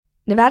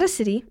Nevada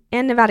City,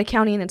 and Nevada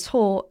County in its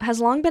whole,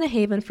 has long been a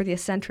haven for the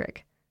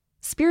eccentric.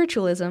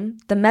 Spiritualism,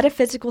 the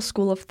metaphysical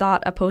school of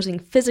thought opposing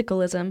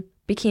physicalism,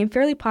 became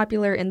fairly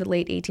popular in the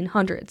late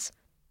 1800s.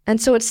 And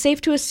so it's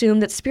safe to assume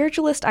that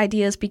spiritualist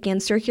ideas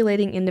began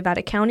circulating in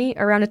Nevada County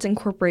around its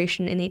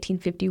incorporation in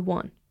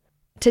 1851.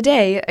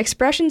 Today,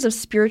 expressions of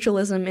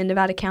spiritualism in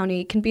Nevada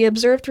County can be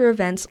observed through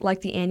events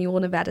like the annual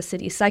Nevada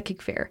City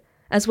Psychic Fair,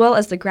 as well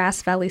as the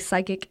Grass Valley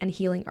Psychic and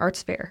Healing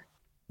Arts Fair.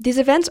 These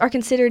events are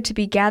considered to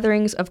be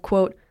gatherings of,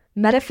 quote,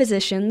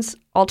 metaphysicians,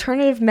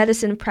 alternative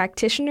medicine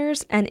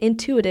practitioners and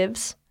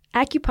intuitives,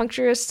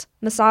 acupuncturists,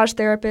 massage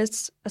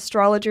therapists,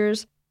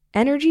 astrologers,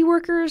 energy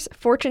workers,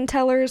 fortune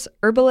tellers,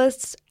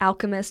 herbalists,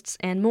 alchemists,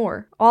 and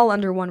more, all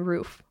under one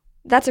roof.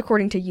 That's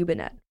according to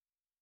Ubinet.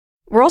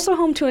 We're also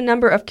home to a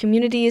number of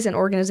communities and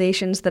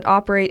organizations that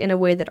operate in a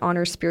way that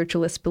honors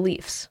spiritualist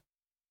beliefs.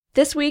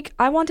 This week,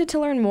 I wanted to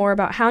learn more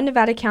about how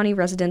Nevada County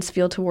residents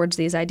feel towards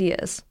these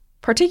ideas.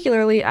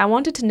 Particularly, I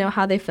wanted to know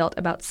how they felt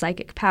about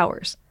psychic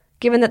powers,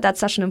 given that that's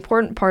such an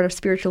important part of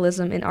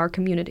spiritualism in our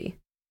community.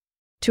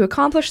 To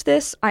accomplish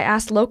this, I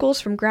asked locals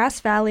from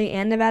Grass Valley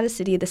and Nevada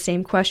City the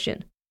same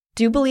question.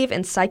 Do you believe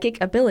in psychic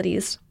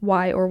abilities?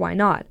 Why or why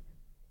not?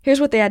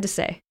 Here's what they had to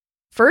say.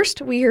 First,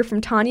 we hear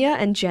from Tanya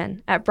and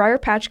Jen at Briar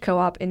Patch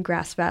Co-op in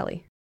Grass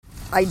Valley.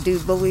 I do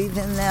believe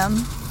in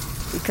them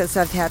because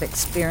I've had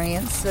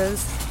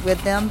experiences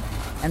with them,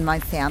 and my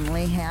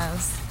family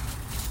has.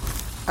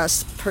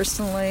 Us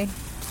personally,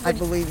 I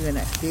believe in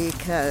it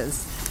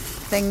because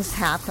things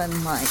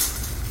happen like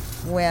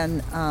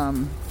when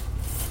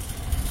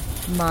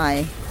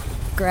my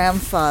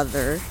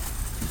grandfather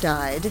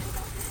died.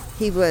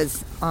 He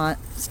was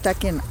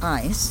stuck in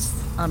ice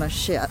on a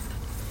ship,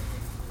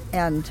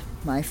 and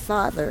my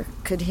father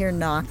could hear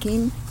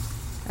knocking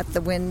at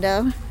the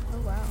window. Oh,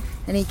 wow.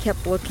 And he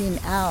kept looking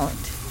out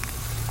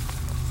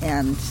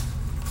and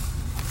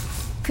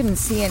couldn't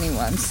see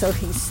anyone, so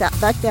he sat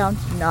back down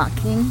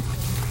knocking,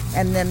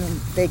 and then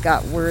they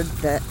got word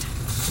that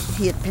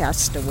he had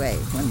passed away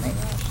when they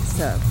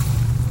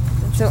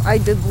so I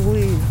do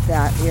believe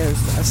that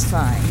is a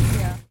sign.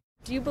 Yeah.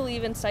 Do you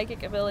believe in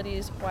psychic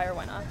abilities? Why or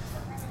why not?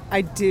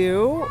 I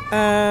do,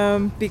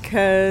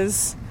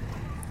 because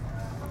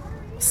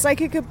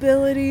psychic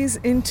abilities,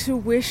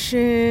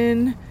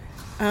 intuition,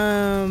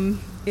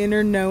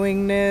 inner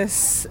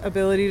knowingness,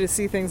 ability to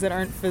see things that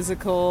aren't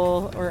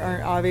physical or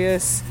aren't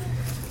obvious.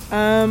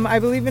 I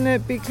believe in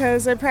it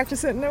because I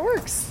practice it and it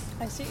works.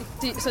 I see.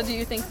 Do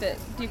you think that,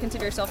 do you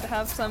consider yourself to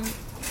have some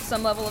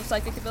level of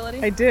psychic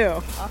ability? I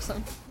do.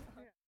 Awesome.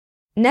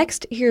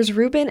 Next, here's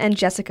Ruben and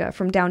Jessica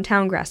from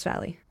downtown Grass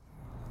Valley.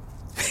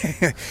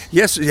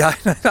 Yes, yeah,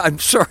 I'm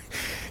sorry.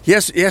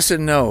 Yes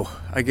and no,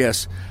 I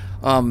guess.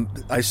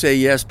 I say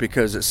yes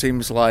because it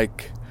seems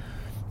like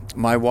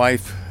my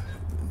wife,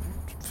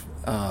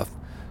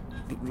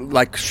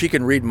 like she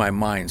can read my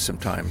mind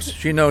sometimes.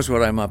 She knows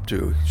what I'm up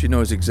to. She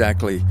knows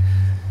exactly.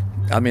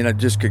 I mean, I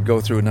just could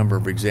go through a number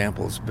of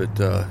examples, but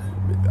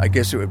I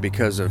guess it would be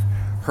because of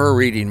her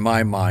reading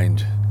my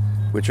mind,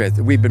 which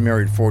we've been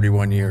married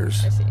 41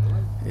 years. I see.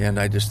 And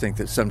I just think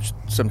that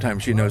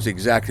sometimes she knows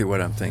exactly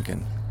what I'm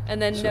thinking. And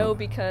then no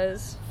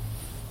because?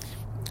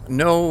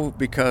 No,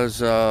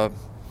 because I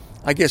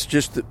guess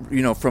just,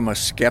 from a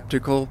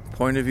skeptical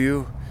point of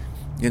view,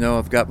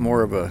 I've got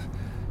more of a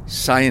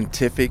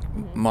scientific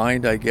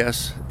mind, I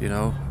guess,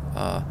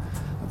 I'm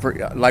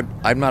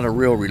not a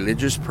real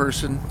religious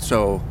person,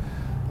 so,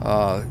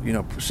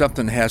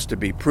 something has to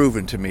be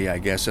proven to me, I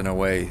guess, in a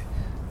way,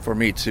 for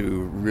me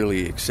to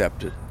really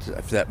accept it,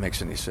 if that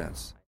makes any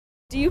sense.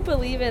 Do you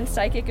believe in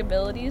psychic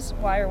abilities?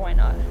 Why or why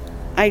not?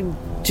 I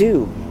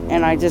do,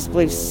 and I just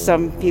believe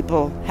some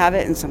people have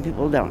it and some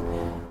people don't.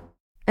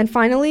 And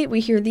finally, we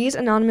hear these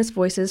anonymous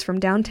voices from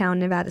downtown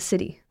Nevada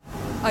City.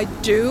 I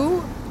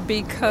do,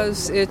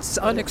 because it's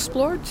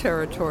unexplored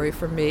territory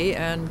for me,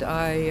 and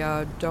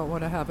I don't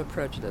want to have a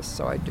prejudice,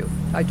 so I do.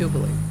 I do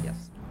believe,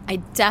 yes. I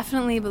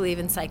definitely believe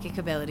in psychic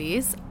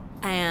abilities,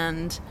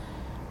 and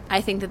I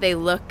think that they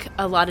look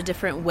a lot of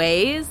different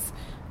ways,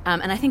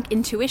 and I think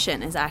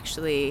intuition is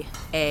actually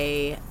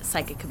a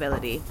psychic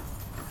ability.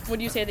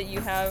 Would you say that you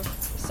have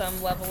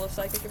some level of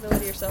psychic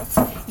ability yourself?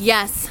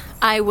 Yes,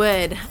 I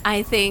would.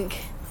 I think,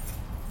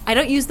 I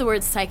don't use the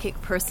word psychic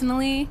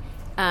personally.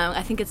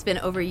 I think it's been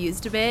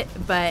overused a bit,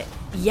 but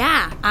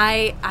yeah,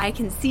 I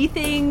can see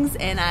things,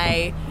 and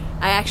I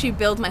actually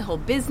build my whole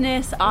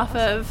business off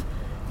of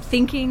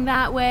thinking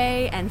that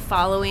way and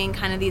following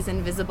kind of these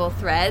invisible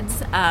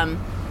threads.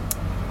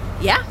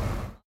 Yeah.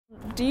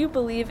 Do you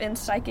believe in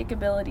psychic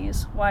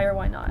abilities? Why or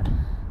why not?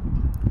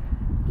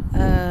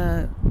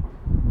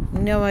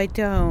 No, I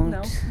don't.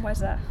 No? Why's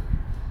that?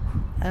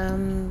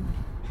 I'm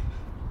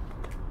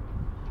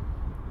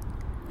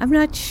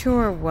not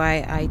sure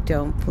why I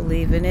don't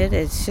believe in it.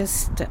 It's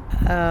just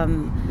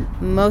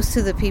most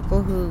of the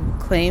people who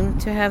claim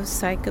to have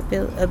psychic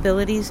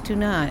abilities do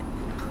not.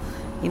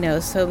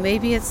 So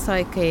maybe it's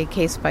like a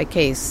case by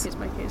case. Case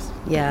by case.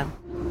 Yeah.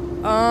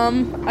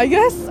 I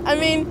guess,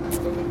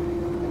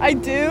 I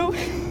do.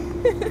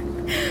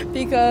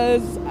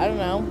 Because, I don't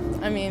know,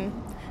 I mean,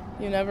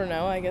 you never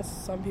know. I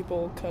guess some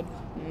people could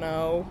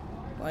know,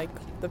 like,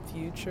 the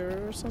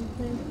future or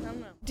something. I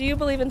don't know. Do you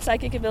believe in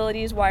psychic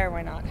abilities? Why or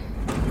why not?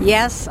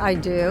 Yes, I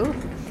do,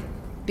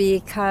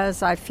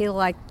 because I feel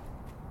like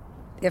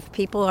if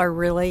people are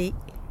really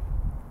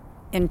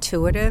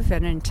intuitive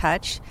and in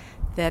touch,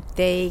 that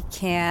they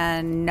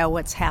can know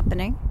what's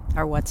happening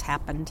or what's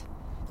happened.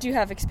 Do you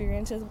have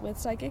experiences with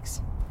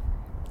psychics?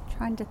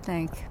 Trying to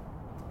think.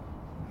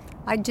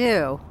 I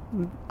do,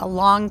 a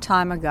long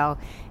time ago,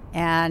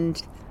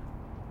 and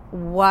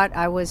what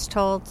I was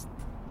told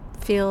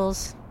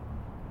feels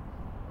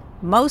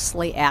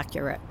mostly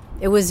accurate.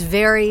 It was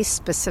very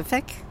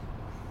specific,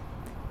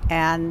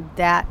 and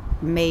that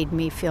made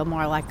me feel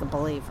more like a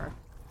believer.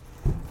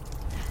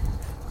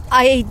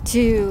 I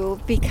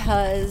do,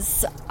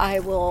 because I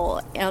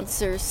will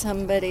answer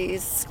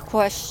somebody's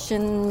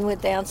question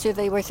with the answer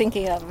they were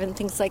thinking of and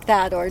things like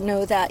that, or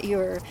know that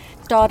your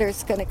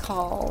daughter's going to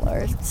call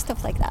or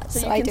stuff like that.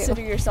 So you I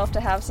consider do. yourself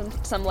to have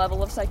some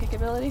level of psychic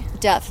ability?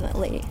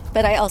 Definitely.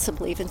 But I also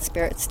believe in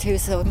spirits too,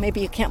 so maybe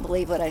you can't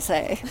believe what I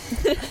say.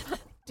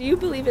 Do you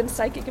believe in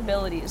psychic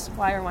abilities?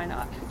 Why or why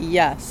not?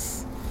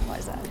 Yes. Why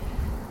is that?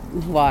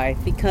 Why?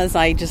 Because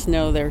I just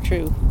know they're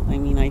true. I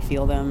mean, I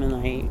feel them, and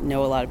I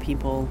know a lot of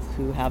people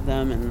who have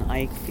them, and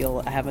I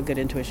feel I have a good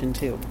intuition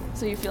too.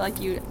 So you feel like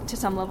you, to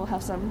some level,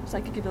 have some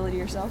psychic ability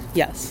yourself?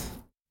 Yes.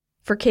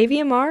 For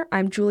KVMR,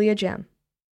 I'm Julia Ggem.